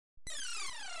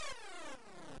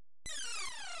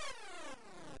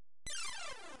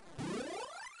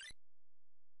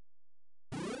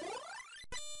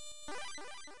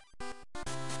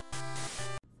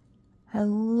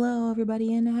Hello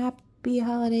everybody and happy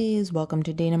holidays. Welcome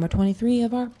to day number 23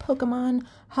 of our Pokemon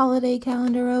holiday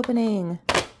calendar opening.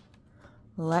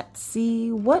 Let's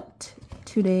see what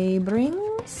today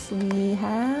brings. We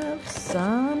have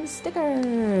some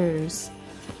stickers.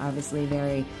 Obviously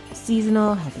very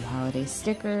seasonal, happy holiday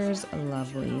stickers.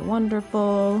 Lovely,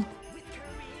 wonderful.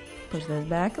 Push those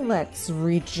back. Let's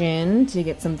reach in to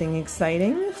get something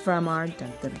exciting from our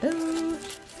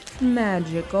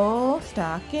magical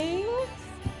stocking.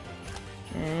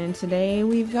 And today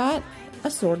we've got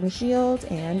a Sword and Shield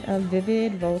and a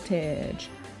Vivid Voltage.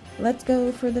 Let's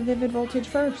go for the Vivid Voltage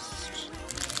first.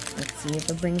 Let's see if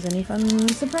it brings any fun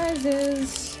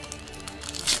surprises.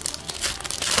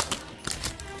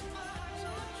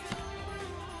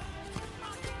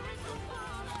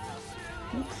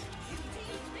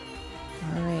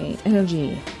 Alright,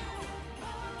 energy.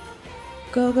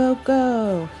 Go, go,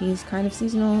 go! He's kind of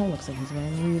seasonal. Looks like he's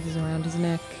wearing wreaths around his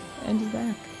neck and his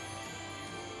back.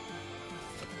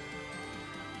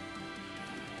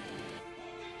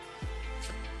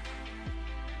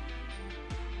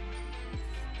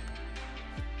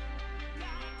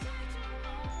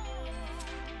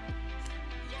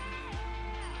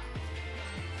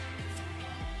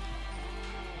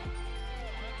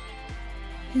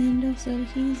 And also,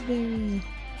 he's very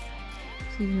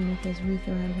seasonal with his wreath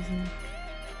around his neck.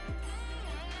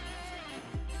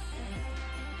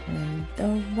 And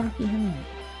the rocky helmet.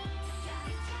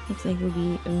 Looks like it would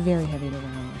be very heavy to wear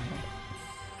on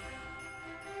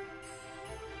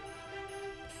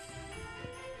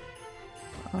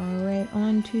the head. Alright,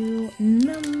 on to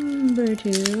number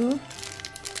 2.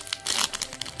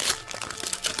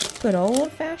 Good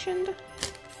old-fashioned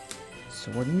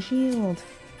Sword and Shield.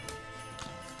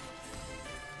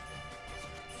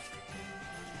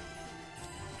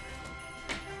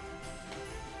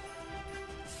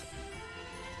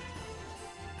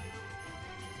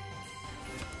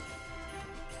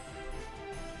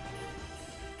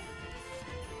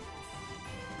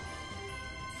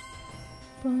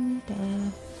 Bonita.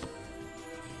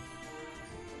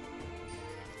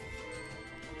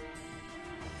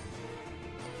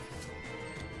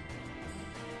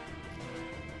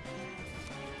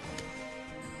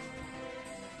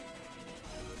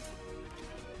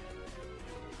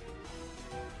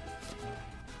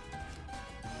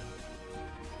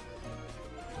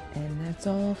 And that's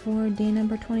all for day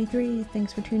number 23.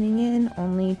 Thanks for tuning in.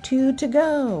 Only 2 to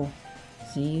go.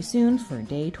 See you soon for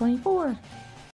day 24.